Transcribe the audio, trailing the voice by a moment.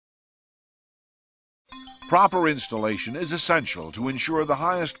Proper installation is essential to ensure the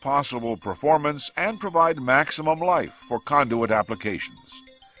highest possible performance and provide maximum life for conduit applications.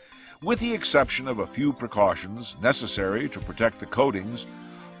 With the exception of a few precautions necessary to protect the coatings,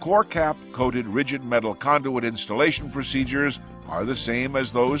 KorKap coated rigid metal conduit installation procedures are the same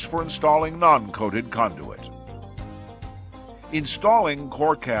as those for installing non-coated conduit. Installing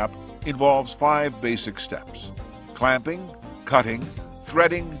KorKap involves 5 basic steps: clamping, cutting,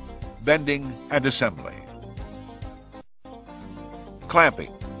 threading, bending, and assembly.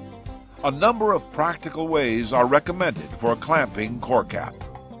 Clamping. A number of practical ways are recommended for clamping KorKap.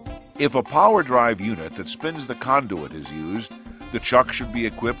 If a power drive unit that spins the conduit is used, the chuck should be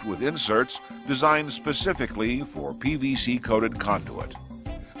equipped with inserts designed specifically for PVC-coated conduit.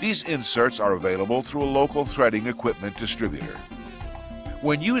 These inserts are available through a local threading equipment distributor.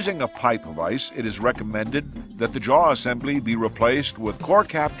 When using a pipe vise, it is recommended that the jaw assembly be replaced with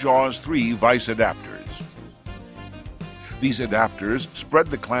KorKap Jaws 3 vise adapters. These adapters spread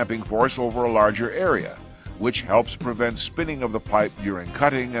the clamping force over a larger area, which helps prevent spinning of the pipe during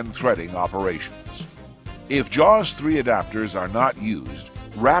cutting and threading operations. If Jaws 3 adapters are not used,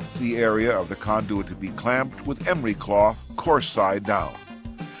 wrap the area of the conduit to be clamped with emery cloth coarse side down.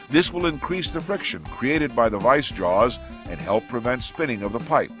 This will increase the friction created by the vise jaws and help prevent spinning of the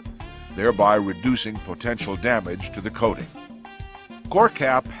pipe, thereby reducing potential damage to the coating.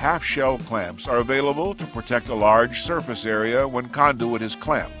 KorKap half-shell clamps are available to protect a large surface area when conduit is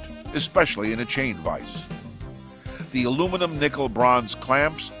clamped, especially in a chain vise. The aluminum nickel bronze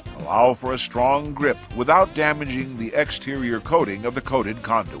clamps allow for a strong grip without damaging the exterior coating of the coated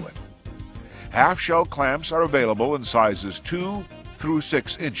conduit. Half-shell clamps are available in sizes 2 through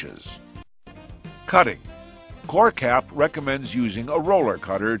 6 inches. Cutting. KorKap recommends using a roller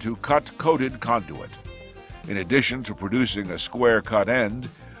cutter to cut coated conduit. In addition to producing a square cut end,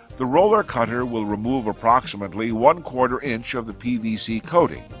 the roller cutter will remove approximately 1/4 inch of the PVC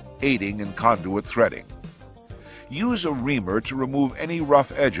coating, aiding in conduit threading. Use a reamer to remove any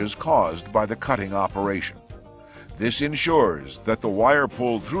rough edges caused by the cutting operation. This ensures that the wire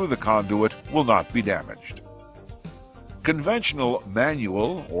pulled through the conduit will not be damaged. Conventional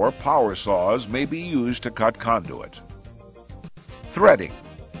manual or power saws may be used to cut conduit. Threading.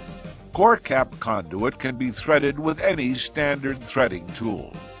 KorKap conduit can be threaded with any standard threading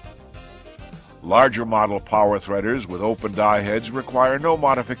tool. Larger model power threaders with open die heads require no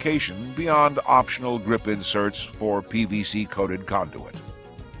modification beyond optional grip inserts for PVC-coated conduit.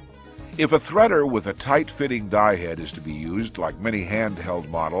 If a threader with a tight-fitting die head is to be used, like many handheld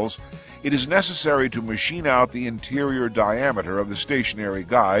models, it is necessary to machine out the interior diameter of the stationary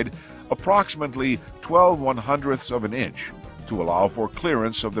guide approximately 12/100ths of an inch to allow for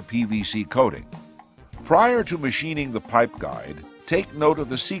clearance of the PVC coating. Prior to machining the pipe guide, take note of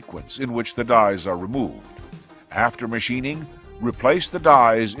the sequence in which the dies are removed. After machining, replace the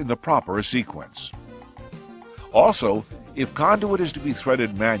dies in the proper sequence. Also, if conduit is to be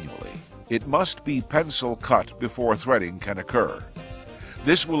threaded manually, it must be pencil cut before threading can occur.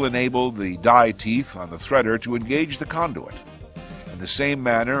 This will enable the die teeth on the threader to engage the conduit. In the same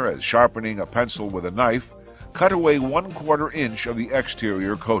manner as sharpening a pencil with a knife, cut away 1/4 inch of the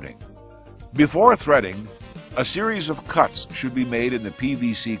exterior coating. Before threading, a series of cuts should be made in the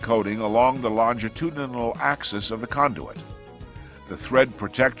PVC coating along the longitudinal axis of the conduit. The thread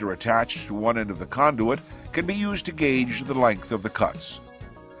protector attached to one end of the conduit can be used to gauge the length of the cuts.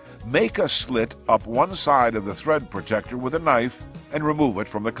 Make a slit up one side of the thread protector with a knife and remove it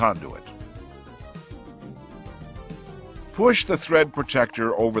from the conduit. Push the thread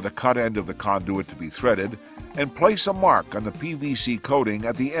protector over the cut end of the conduit to be threaded and place a mark on the PVC coating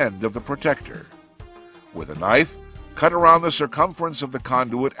at the end of the protector. With a knife, cut around the circumference of the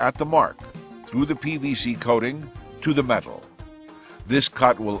conduit at the mark, through the PVC coating to the metal. This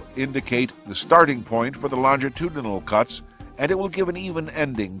cut will indicate the starting point for the longitudinal cuts, and it will give an even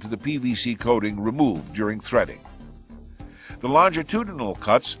ending to the PVC coating removed during threading. The longitudinal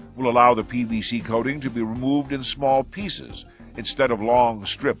cuts will allow the PVC coating to be removed in small pieces instead of long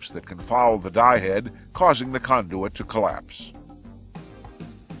strips that can foul the die head, causing the conduit to collapse.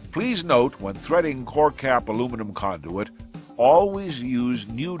 Please note, when threading KorKap aluminum conduit, always use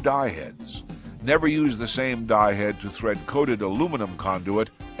new die heads. Never use the same die head to thread coated aluminum conduit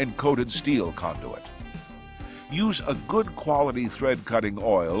and coated steel conduit. Use a good quality thread cutting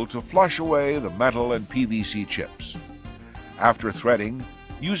oil to flush away the metal and PVC chips. After threading,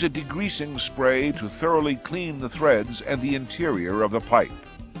 use a degreasing spray to thoroughly clean the threads and the interior of the pipe.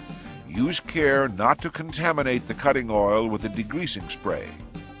 Use care not to contaminate the cutting oil with a degreasing spray.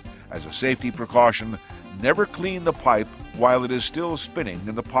 As a safety precaution, never clean the pipe while it is still spinning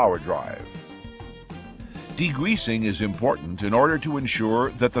in the power drive. Degreasing is important in order to ensure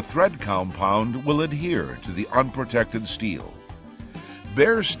that the thread compound will adhere to the unprotected steel.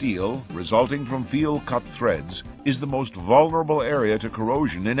 Bare steel, resulting from field-cut threads, is the most vulnerable area to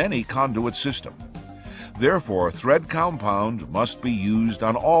corrosion in any conduit system. Therefore, thread compound must be used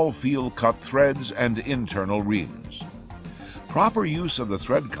on all field-cut threads and internal reams. Proper use of the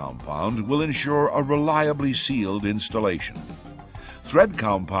thread compound will ensure a reliably sealed installation. Thread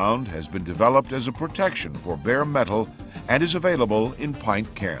compound has been developed as a protection for bare metal and is available in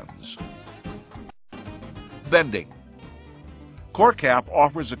pint cans. Bending. KorKap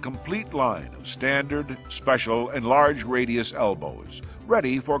offers a complete line of standard, special, and large radius elbows,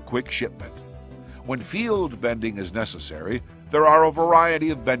 ready for quick shipment. When field bending is necessary, there are a variety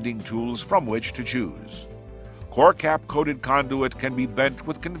of bending tools from which to choose. KorKap coated conduit can be bent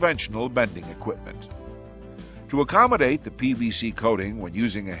with conventional bending equipment. To accommodate the PVC coating when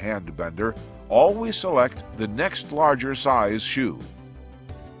using a hand bender, always select the next larger size shoe.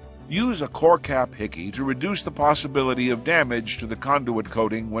 Use a KorKap hickey to reduce the possibility of damage to the conduit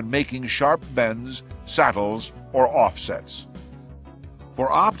coating when making sharp bends, saddles, or offsets.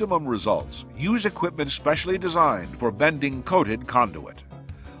 For optimum results, use equipment specially designed for bending coated conduit.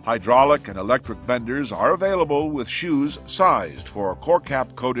 Hydraulic and electric benders are available with shoes sized for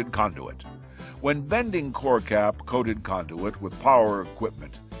KorKap coated conduit. When bending KorKap coated conduit with power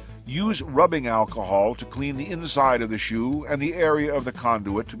equipment, use rubbing alcohol to clean the inside of the shoe and the area of the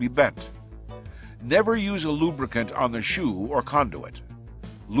conduit to be bent. Never use a lubricant on the shoe or conduit.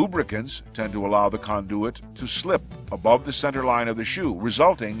 Lubricants tend to allow the conduit to slip above the center line of the shoe,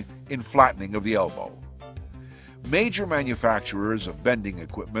 resulting in flattening of the elbow. Major manufacturers of bending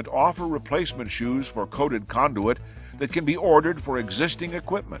equipment offer replacement shoes for coated conduit that can be ordered for existing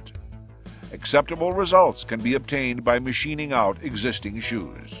equipment. Acceptable results can be obtained by machining out existing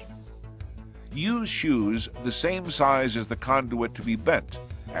shoes. Use shoes the same size as the conduit to be bent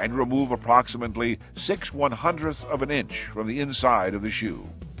and remove approximately 6/100ths of an inch from the inside of the shoe.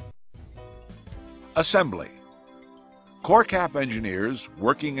 Assembly. KorKap engineers,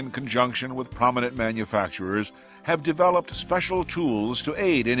 working in conjunction with prominent manufacturers, have developed special tools to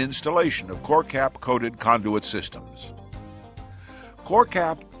aid in installation of KorKap coated conduit systems.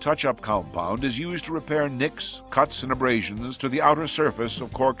 KorKap touch-up compound is used to repair nicks, cuts, and abrasions to the outer surface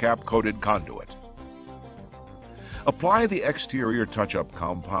of KorKap coated conduit. Apply the exterior touch-up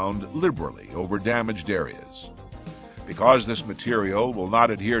compound liberally over damaged areas. Because this material will not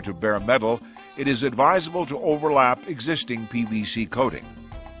adhere to bare metal, it is advisable to overlap existing PVC coating.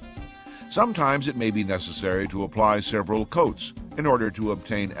 Sometimes it may be necessary to apply several coats in order to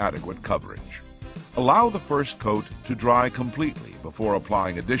obtain adequate coverage. Allow the first coat to dry completely before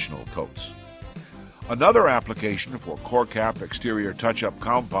applying additional coats. Another application for KorKap exterior touch-up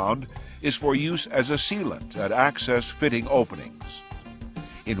compound is for use as a sealant at access fitting openings.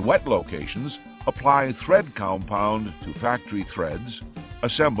 In wet locations, apply thread compound to factory threads,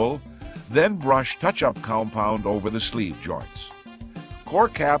 assemble, then brush touch-up compound over the sleeve joints.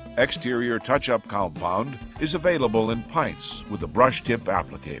 KorKap exterior touch-up compound is available in pints with a brush tip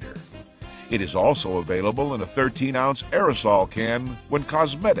applicator. It is also available in a 13-ounce aerosol can when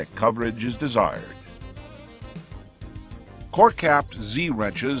cosmetic coverage is desired. KorKap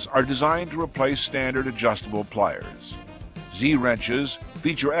Z-wrenches are designed to replace standard adjustable pliers. Z-wrenches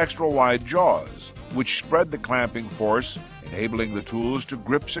feature extra-wide jaws, which spread the clamping force, enabling the tools to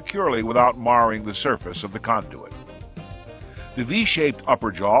grip securely without marring the surface of the conduit. The V-shaped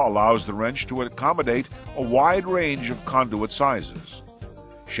upper jaw allows the wrench to accommodate a wide range of conduit sizes.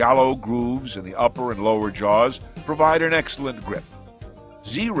 Shallow grooves in the upper and lower jaws provide an excellent grip.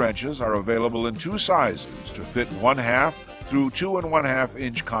 Z-wrenches are available in two sizes to fit 1/2 through 2 1/2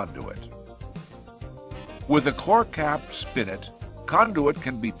 inch conduit. With a KorKap spinet, conduit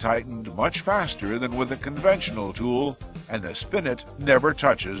can be tightened much faster than with a conventional tool, and the spinet never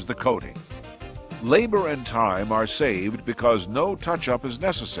touches the coating. Labor and time are saved because no touch-up is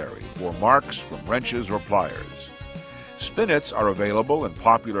necessary for marks from wrenches or pliers. Spinets are available in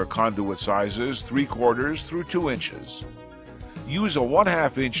popular conduit sizes 3/4 through 2 inches. Use a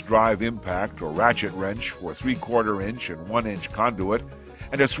 1/2 inch drive impact or ratchet wrench for 3/4 inch and 1 inch conduit,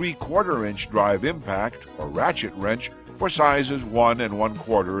 and a 3/4 inch drive impact or ratchet wrench for sizes 1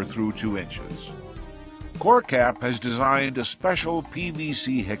 1/4 through 2 inches. KorKap has designed a special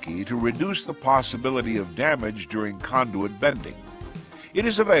PVC hickey to reduce the possibility of damage during conduit bending. It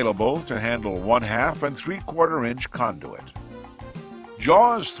is available to handle 1/2 and 3/4 inch conduit.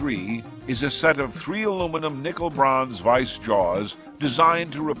 Jaws 3 is a set of 3 aluminum nickel-bronze vise jaws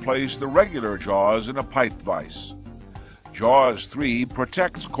designed to replace the regular jaws in a pipe vise. JAWS 3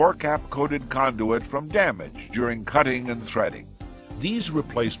 protects KorKap coated conduit from damage during cutting and threading. These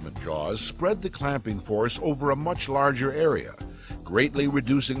replacement jaws spread the clamping force over a much larger area, greatly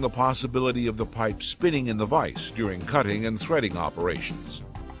reducing the possibility of the pipe spinning in the vise during cutting and threading operations.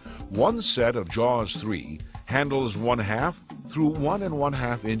 One set of JAWS 3 handles 1/2 through 1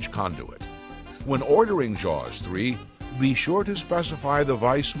 1/2 inch conduit. When ordering JAWS 3, be sure to specify the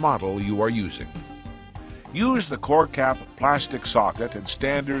vise model you are using. Use the KorKap plastic socket and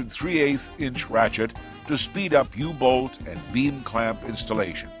standard 3/8 inch ratchet to speed up U-bolt and beam clamp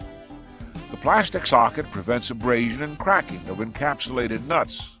installation. The plastic socket prevents abrasion and cracking of encapsulated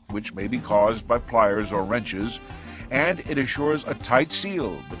nuts, which may be caused by pliers or wrenches, and it assures a tight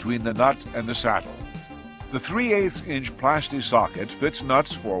seal between the nut and the saddle. The 3/8 inch plastic socket fits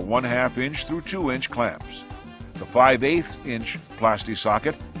nuts for 1/2 inch through 2 inch clamps. The 5/8 inch plastic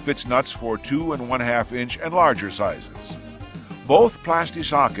socket fits nuts for 2 1/2 inch and larger sizes. Both plastic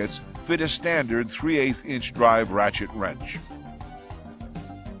sockets fit a standard 3/8 inch drive ratchet wrench.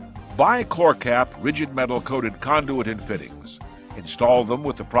 Buy KorKap rigid metal coated conduit and fittings. Install them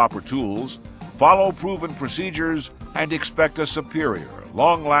with the proper tools, follow proven procedures, and expect a superior,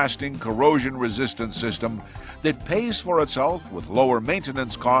 long-lasting, corrosion-resistant system that pays for itself with lower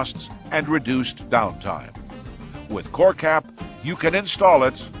maintenance costs and reduced downtime. With KorKap, you can install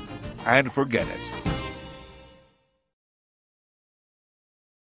it and forget it.